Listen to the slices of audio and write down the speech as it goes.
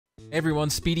Hey everyone,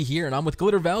 Speedy here, and I'm with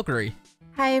Glitter Valkyrie.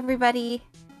 Hi everybody.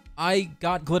 I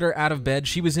got Glitter out of bed.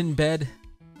 She was in bed,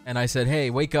 and I said, hey,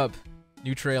 wake up.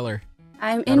 New trailer.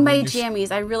 I'm in my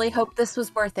jammies. I really hope this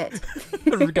was worth it.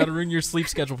 Gotta ruin your sleep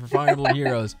schedule for Fire Emblem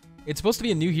Heroes. It's supposed to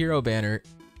be a new hero banner,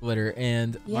 Glitter,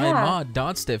 and my mod,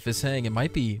 Dotstiff, is saying it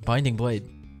might be Binding Blade.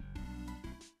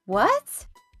 What?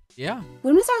 Yeah.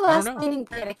 When was our last Binding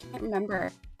Blade? I can't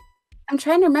remember. I'm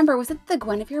trying to remember. Was it the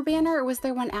Guinevere banner, or was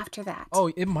there one after that?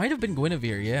 Oh, it might have been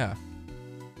Guinevere, yeah.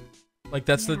 Like,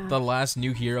 that's the last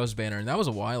new heroes banner, and that was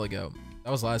a while ago.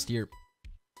 That was last year.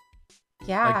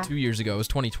 Yeah. Like 2 years ago. It was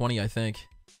 2020, I think.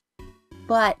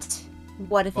 But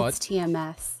what if it's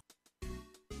TMS?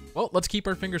 Well, let's keep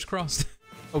our fingers crossed.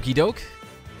 Okie doke.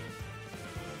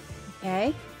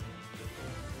 Okay.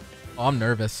 Oh, I'm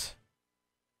nervous.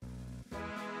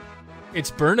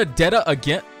 It's Bernadetta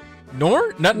again.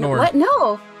 Nor? Not Nor. What?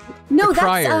 No. No, that's,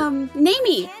 crier.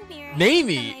 Namey.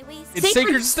 Namey! It's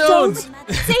Sacred Stones!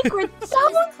 Sacred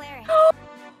Stones?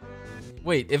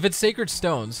 Wait, if it's Sacred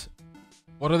Stones,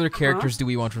 what other characters do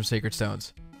we want from Sacred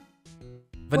Stones?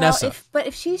 Vanessa. Well, but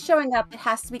if she's showing up, it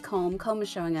has to be Colm. Colm is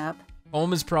showing up.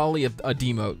 Colm is probably a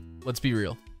demote. Let's be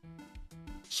real.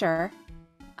 Sure.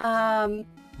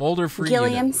 Molder free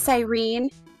Gilliam, unit. Cyrene.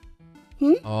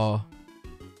 Oh.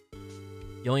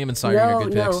 Gilliam and Cyrene are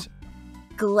good picks.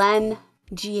 Glenn,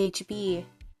 GHB.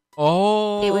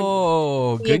 Oh, it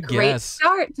would be good a great guess.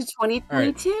 Start to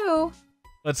 2022. Right.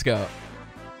 Let's go.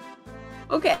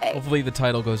 Okay. Hopefully the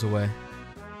title goes away.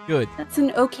 Good. That's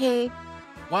an okay.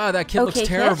 Wow, that kid looks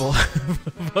terrible.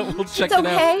 But we'll check it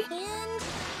out.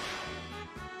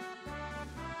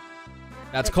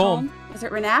 That's Colm. Is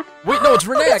it Renak? Wait, no, it's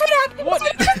Renak. It's What?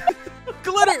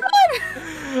 Glitter.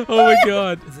 Oh my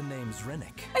god. The name's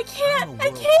Rennick. I can't.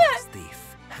 I can't.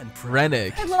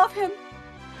 Rennick. I love him.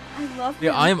 I love him.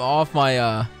 Yeah, I am off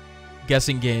my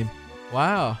guessing game.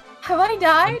 Wow. Have I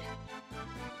died?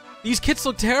 These kits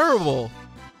look terrible.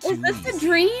 Is this a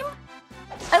dream?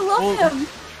 I love him.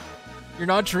 You're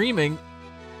not dreaming.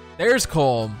 There's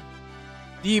Colm.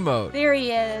 Demote. There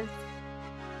he is.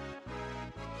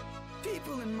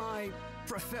 People in my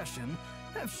profession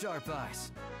have sharp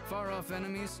eyes. Far off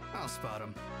enemies, I'll spot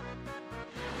them.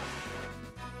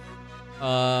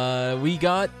 We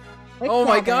got... Oh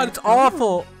my god, it's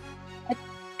awful.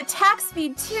 Attack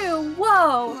speed too.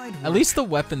 Whoa. At least the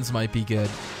weapons might be good.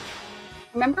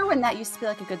 Remember when that used to be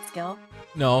like a good skill?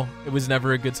 No, it was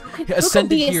never a good...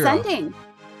 Ascended hero. Ascending?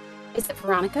 Is it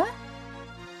Veronica?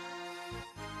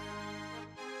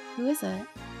 Who is it?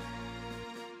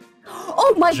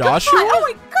 Oh my Joshua? god! Oh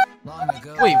my god! Long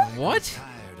ago, wait, what?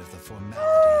 Tired of the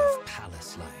formality of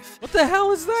palace life. What the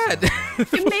hell is that?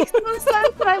 It makes no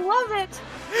sense, but I love it.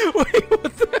 Wait,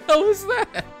 what the hell is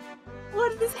that?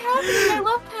 What is happening? I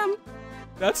love him.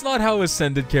 That's not how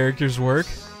Ascended characters work.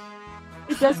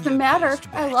 It doesn't matter.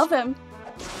 I love him.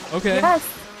 Okay.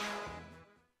 Yes.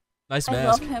 Nice I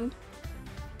mask. love him.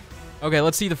 Okay,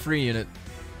 let's see the free unit.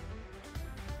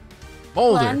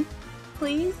 Molder. Glenn,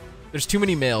 please. There's too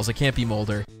many males. It can't be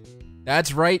Molder.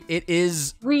 That's right. It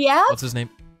is... Riev? What's his name?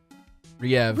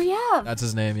 Riev. Riev. That's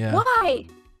his name, yeah. Why?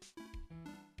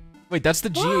 Wait, that's the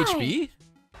GHB?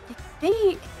 I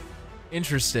think.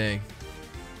 Interesting.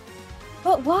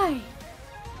 But why?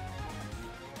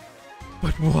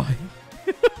 But why?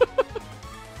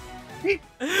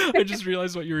 I just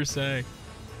realized what you were saying.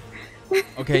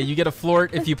 Okay, you get a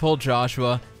Flort if you pull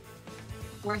Joshua.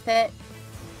 Worth it.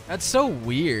 That's so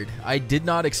weird. I did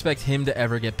not expect him to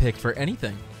ever get picked for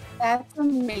anything. That's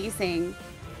amazing.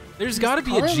 There's got to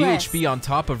be a GHB on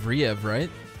top of Riev, right?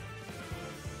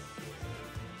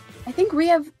 I think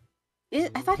Riev...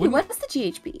 I thought he was the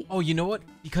GHB. Oh, you know what?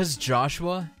 Because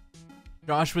Joshua's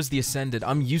the Ascended.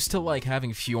 I'm used to like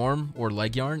having Fjorm or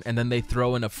Legyarn, and then they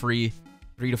throw in a free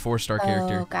 3 to 4 star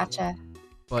character. Oh, gotcha.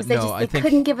 But no, I think they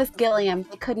couldn't give us Gilliam.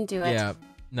 They couldn't do it. Yeah,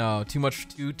 no,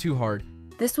 too hard.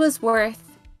 This was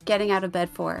worth getting out of bed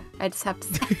for. I just have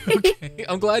to say. Okay,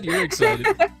 I'm glad you're excited.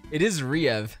 It is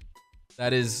Riev.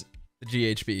 That is the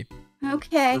GHB.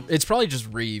 Okay. It's probably just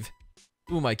Reeve.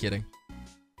 Who am I kidding?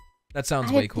 That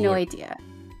sounds way cooler. I have no idea.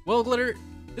 Well, Glitter,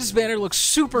 this banner looks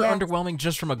super underwhelming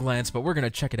just from a glance, but we're gonna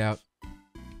check it out.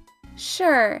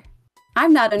 Sure.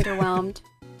 I'm not underwhelmed.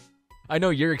 I know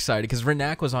you're excited because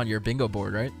Renak was on your bingo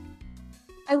board, right?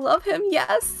 I love him,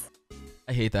 yes.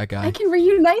 I hate that guy. I can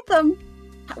reunite them.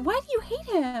 Why do you hate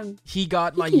him? He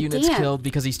got my units killed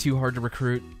because he's too hard to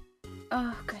recruit.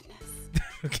 Oh, goodness.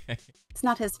 Okay. It's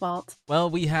not his fault. Well,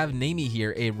 we have Namey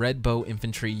here, a Red Bow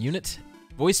infantry unit,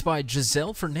 voiced by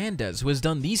Giselle Fernandez, who has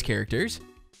done these characters.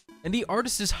 And the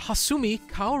artist is Hasumi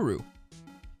Kaoru.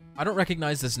 I don't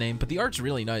recognize this name, but the art's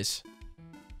really nice.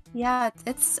 Yeah,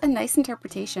 it's a nice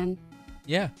interpretation.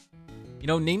 Yeah. You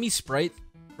know, Namie Sprite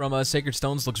from Sacred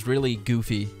Stones looks really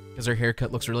goofy because her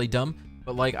haircut looks really dumb.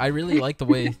 But, like, I really like the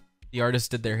way the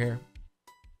artist did their hair.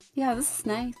 Yeah, this is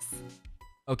nice.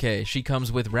 Okay, she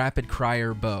comes with Rapid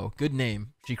Crier Bow. Good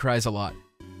name. She cries a lot.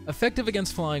 Effective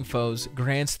against flying foes,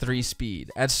 grants 3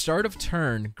 speed. At start of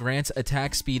turn, grants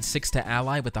attack speed 6 to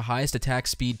ally with the highest attack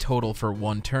speed total for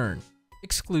 1 turn.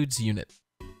 Excludes unit.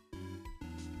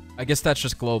 I guess that's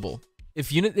just global.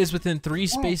 If unit is within 3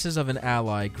 spaces of an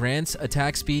ally, grants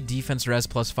attack speed, defense res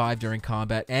 +5 during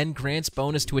combat, and grants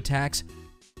bonus to attacks.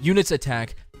 Units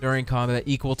attack during combat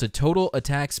equal to total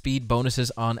attack speed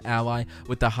bonuses on ally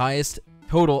with the highest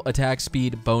total attack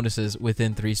speed bonuses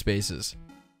within 3 spaces.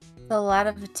 A lot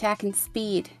of attack and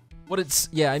speed.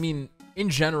 Yeah, I mean, in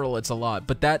general, it's a lot.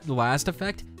 But that last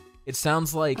effect, it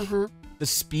sounds like the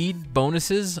speed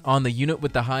bonuses on the unit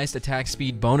with the highest attack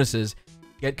speed bonuses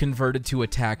get converted to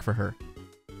attack for her.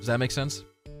 Does that make sense?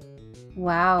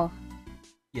 Wow.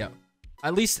 Yeah.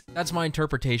 At least that's my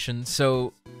interpretation.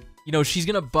 So, you know, she's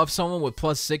going to buff someone with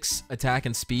 +6 attack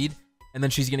and speed, and then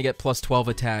she's going to get +12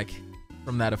 attack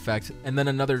from that effect, and then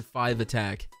another 5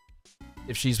 attack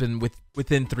if she's been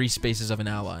within 3 spaces of an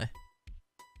ally.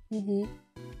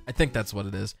 I think that's what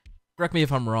it is. Correct me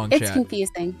if I'm wrong, chat. It's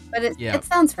confusing, but it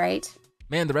sounds right.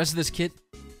 Man, the rest of this kit,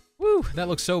 woo, that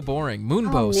looks so boring.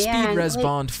 Moonbow, speed res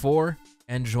bond 4,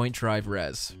 and joint drive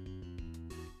res.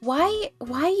 Why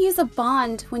use a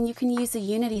bond when you can use a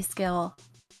unity skill?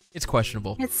 It's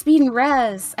questionable. It's speed and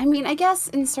res. I mean, I guess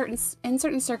in certain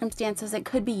circumstances it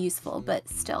could be useful, but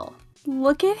still.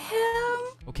 Look at him.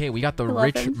 Okay, we got the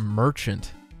rich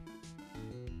merchant.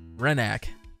 Renak.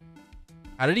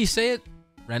 How did he say it?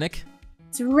 Rennick?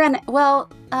 It's Rennick. Well,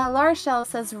 Lara Shell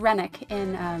says Rennick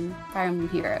in Fire Emblem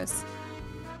Heroes.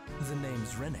 The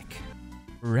name's Rennick.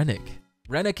 Rennick.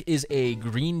 Rennick is a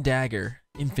green dagger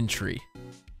infantry.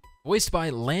 Voiced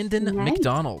by Landon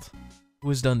McDonald, who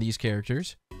has done these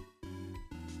characters.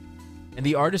 And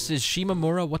the artist is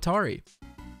Shimamura Watari.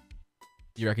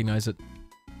 Do you recognize it?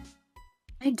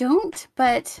 I don't,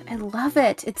 but I love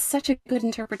it. It's such a good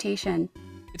interpretation.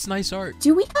 It's nice art.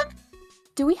 Do we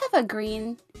have a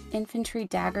green infantry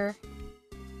dagger?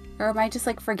 Or am I just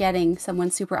like forgetting someone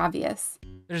super obvious?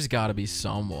 There's gotta be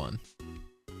someone.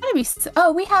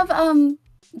 Oh, we have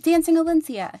Dancing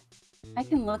Alencia. I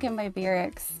can look at my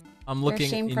barracks. I'm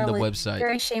looking in the website.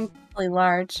 Very shamefully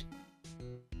large.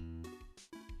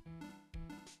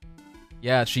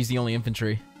 Yeah, she's the only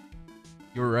infantry.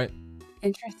 You were right.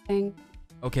 Interesting.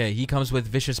 Okay, he comes with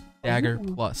Vicious Dagger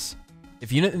Plus.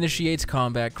 If unit initiates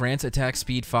combat, grants attack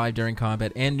speed 5 during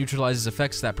combat, and neutralizes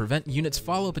effects that prevent units'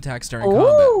 follow-up attacks during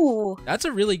combat. That's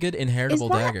a really good inheritable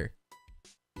dagger.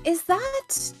 Is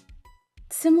that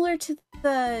similar to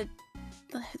the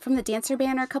from the Dancer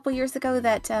banner a couple years ago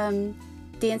that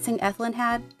Dancing Ethlyn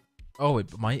had? Oh,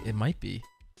 it might be.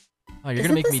 Oh, you're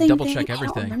gonna make me double check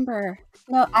everything. I don't remember.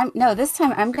 No, this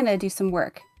time I'm gonna do some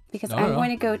work because I'm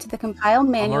going to go to the compile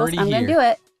manuals. I'm gonna do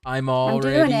it. I'm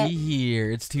already here.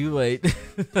 It's too late.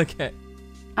 Okay.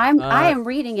 I am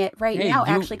reading it right now.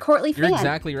 Actually, Courtly Fan. You're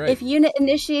exactly right. If unit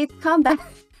initiates combat,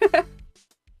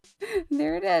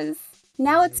 there it is.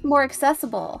 Now it's more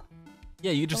accessible.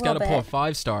 Yeah, you just gotta pull a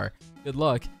 5-star. Good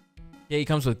luck. Yeah, he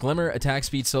comes with Glimmer, Attack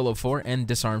Speed Solo 4, and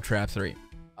Disarm Trap 3.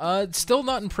 Still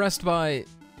not impressed by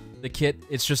the kit.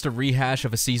 It's just a rehash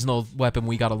of a seasonal weapon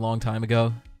we got a long time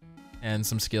ago, and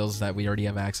some skills that we already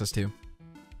have access to.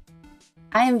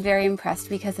 I am very impressed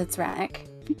because it's Rennick.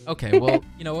 Okay, well,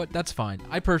 you know what? That's fine.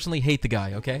 I personally hate the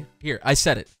guy, okay? Here, I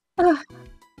said it.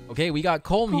 Okay, we got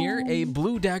Colm here, a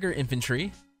blue dagger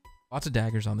infantry. Lots of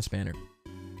daggers on this banner.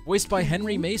 Voiced by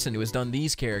Henry Mason, who has done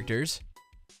these characters.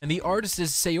 And the artist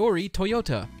is Sayori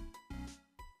Toyota.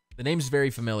 The name's very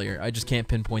familiar. I just can't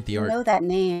pinpoint the art. I know that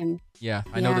name. Yeah,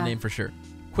 I know the name for sure.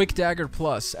 Quick Dagger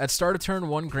Plus. At start of turn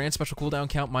 1, grant special cooldown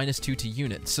count -2 to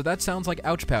unit. So that sounds like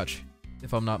Ouch Pouch,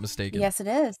 if I'm not mistaken. Yes, it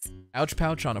is. Ouch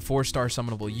Pouch on a 4-star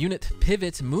summonable unit.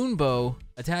 Pivot, Moonbow,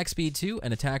 attack speed 2,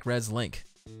 and attack res link.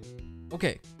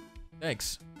 Okay,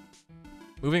 thanks.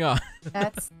 Moving on.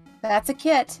 That's a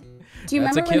kit. Do you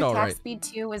remember when attack right. speed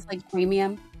 2 was like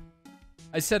premium?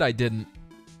 I said I didn't.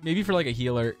 Maybe for like a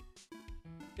healer.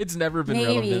 It's never been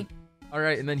relevant.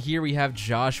 Alright, and then here we have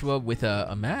Joshua with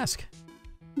a mask.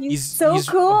 He's so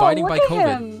cool. Abiding by Look COVID.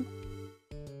 at him.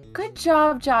 Good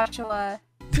job, Joshua.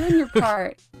 Doing your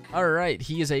part. Alright,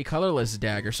 he is a colorless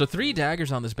dagger. So 3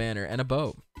 daggers on this banner and a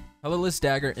bow. Colorless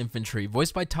dagger infantry,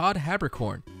 voiced by Todd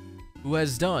Habercorn, who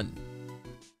has done...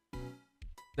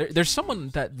 There's someone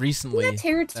that recently... Isn't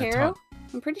that Teru?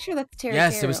 I'm pretty sure that's Teru.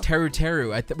 Yes, it was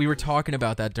Teru. We were talking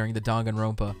about that during the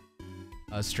Danganronpa.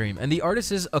 stream. And the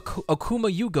artist is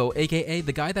Akuma Yugo, aka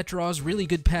the guy that draws really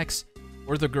good pecs.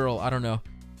 Or the girl, I don't know.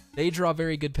 They draw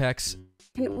very good pecs.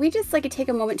 Can we just like take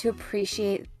a moment to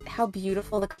appreciate how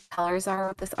beautiful the colors are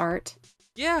with this art?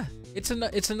 Yeah, it's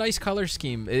a nice color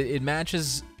scheme. It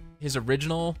matches his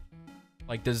original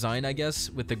like design, I guess,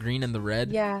 with the green and the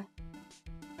red. Yeah.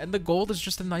 And the gold is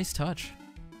just a nice touch.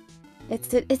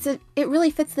 It really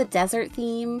fits the desert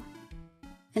theme,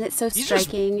 and it's so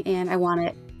striking. And I want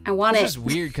it. It's just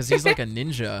weird because he's like a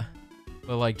ninja,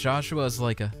 but like Joshua's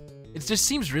like a. It just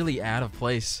seems really out of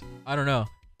place. I don't know.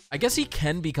 I guess he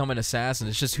can become an assassin.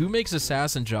 It's just who makes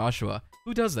assassin Joshua?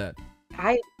 Who does that?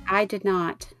 I did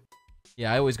not.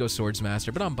 Yeah, I always go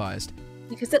Swordsmaster, but I'm biased.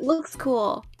 Because it looks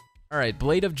cool. Alright,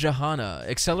 Blade of Johanna.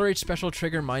 Accelerate special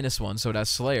trigger -1, so it has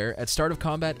Slayer. At start of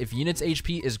combat, if unit's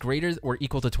HP is greater or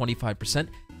equal to 25%,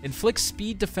 inflicts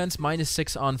speed defense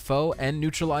 -6 on foe and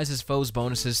neutralizes foe's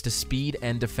bonuses to speed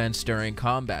and defense during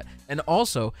combat. And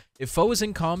also, if foe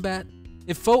in combat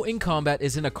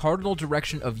is in a cardinal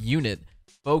direction of unit,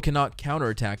 foe cannot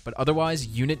counterattack, but otherwise,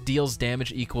 unit deals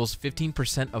damage equals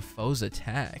 15% of foe's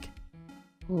attack.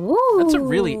 Ooh. That's a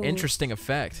really interesting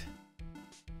effect.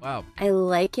 Wow. I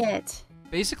like it.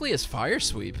 Basically, it's Fire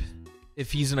Sweep.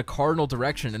 If he's in a cardinal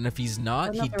direction, and if he's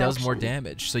not, he does more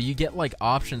damage. So you get like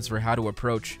options for how to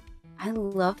approach. I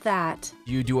love that.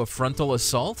 Do you do a frontal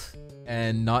assault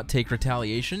and not take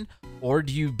retaliation, or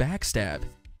do you backstab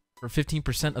for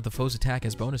 15% of the foe's attack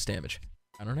as bonus damage?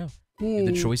 I don't know.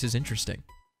 The choice is interesting.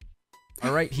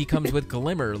 All right, he comes with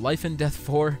Glimmer, Life and Death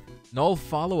 4, Null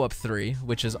Follow-Up 3,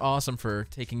 which is awesome for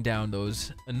taking down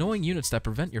those annoying units that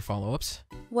prevent your follow-ups.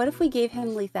 What if we gave him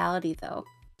lethality, though?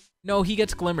 No, he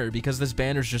gets Glimmer because this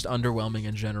banner's just underwhelming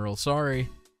in general. Sorry.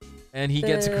 And he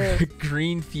gets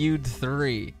Green Feud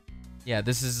 3. Yeah,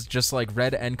 this is just like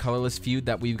red and colorless feud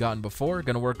that we've gotten before.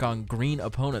 Gonna work on green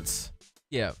opponents.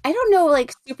 Yeah. I don't know,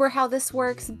 like, super how this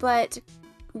works, but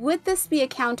would this be a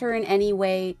counter in any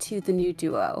way to the new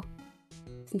duo?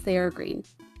 Since they are green.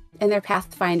 And they're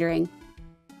pathfindering.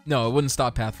 No, it wouldn't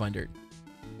stop Pathfinder.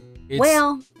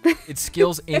 Well. It's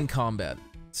skills in combat.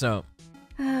 So,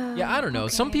 yeah, I don't know.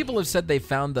 Okay. Some people have said they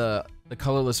found the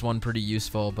colorless one pretty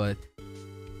useful, but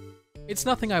it's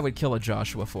nothing I would kill a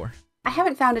Joshua for. I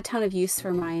haven't found a ton of use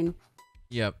for mine.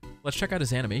 Yep. Let's check out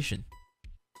his animation.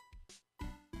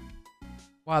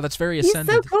 Wow, that's very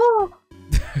ascended. He's so cool.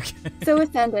 Okay. So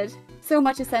ascended. So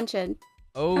much ascension.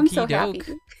 I'm so happy.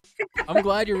 I'm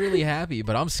glad you're really happy,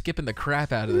 but I'm skipping the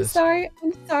crap out of this. I'm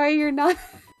sorry you're not.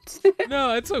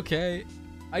 No, it's okay.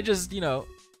 I just,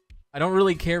 I don't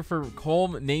really care for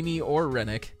Colm, Namie, or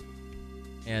Rennick.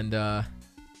 And, I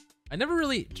never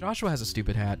really... Joshua has a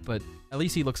stupid hat, but at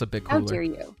least he looks a bit cooler. How dare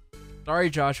you?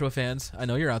 Sorry, Joshua fans. I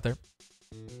know you're out there.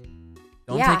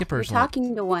 Don't take it personally. You're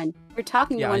talking to one. You're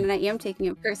talking to one, and I am taking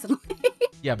it personally.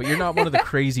 Yeah, but you're not one of the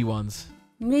crazy ones.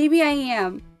 Maybe I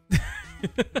am.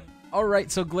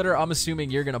 Alright, so Glitter, I'm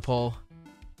assuming you're gonna pull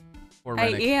for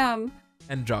Rennick. I am.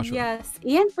 And Joshua. Yes,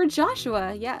 and for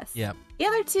Joshua, yes. Yeah. The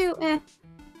other two,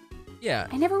 Yeah.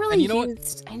 I never really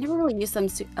used them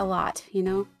a lot,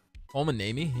 Colm and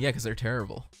Namie? Yeah, because they're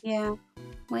terrible. Yeah.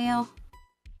 Well.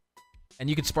 And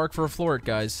you could spark for a Floret,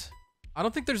 guys. I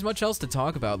don't think there's much else to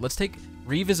talk about. Let's take...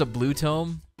 Reeve is a blue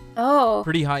tome. Oh.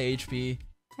 Pretty high HP.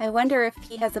 I wonder if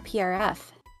he has a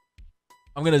PRF.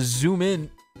 I'm gonna zoom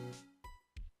in.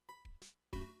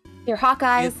 Your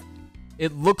Hawkeyes.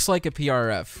 It looks like a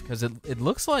PRF, because it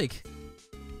looks like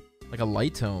a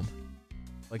light tome.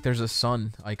 Like there's a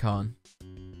sun icon.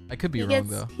 I could be wrong,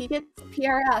 though. He gets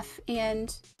PRF,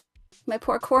 and my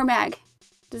poor Cormag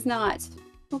does not.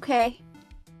 Okay.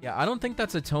 Yeah, I don't think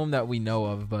that's a tome that we know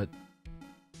of, but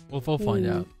we'll find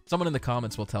out. Someone in the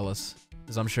comments will tell us,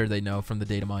 because I'm sure they know from the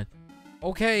data mine.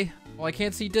 Okay, well, I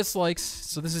can't see dislikes,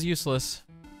 so this is useless.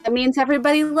 That means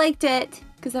everybody liked it,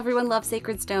 because everyone loves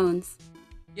Sacred Stones.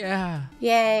 Yeah.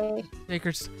 Yay.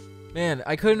 Man,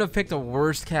 I couldn't have picked a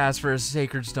worse cast for a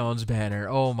Sacred Stones banner.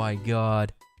 Oh my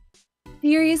god.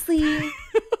 Seriously?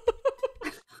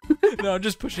 No, I'm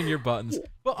just pushing your buttons.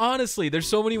 But honestly, there's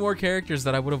so many more characters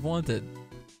that I would have wanted.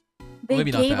 They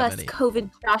Maybe gave not that us many. COVID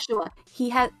Joshua.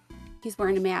 He's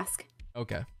wearing a mask.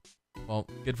 Okay. Well,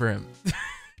 good for him.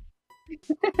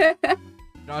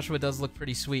 Joshua does look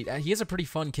pretty sweet. He has a pretty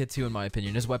fun kit too, in my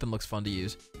opinion. His weapon looks fun to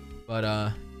use.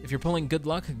 But if you're pulling good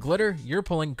luck, Glitter, you're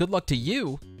pulling good luck to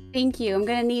you. Thank you. I'm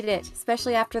gonna need it,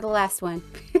 especially after the last one.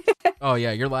 Oh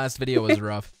yeah, your last video was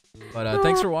rough. But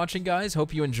thanks for watching, guys.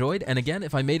 Hope you enjoyed. And again,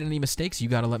 if I made any mistakes, you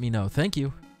gotta let me know. Thank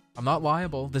you. I'm not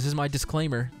liable. This is my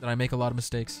disclaimer that I make a lot of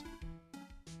mistakes.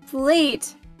 It's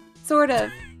late. Sort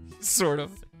of. Sort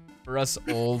of. For us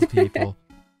old people.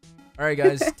 All right,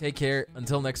 guys, take care.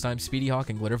 Until next time, SpeedyHawk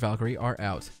and Glitter Valkyrie are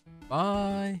out.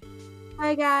 Bye.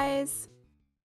 Bye, guys.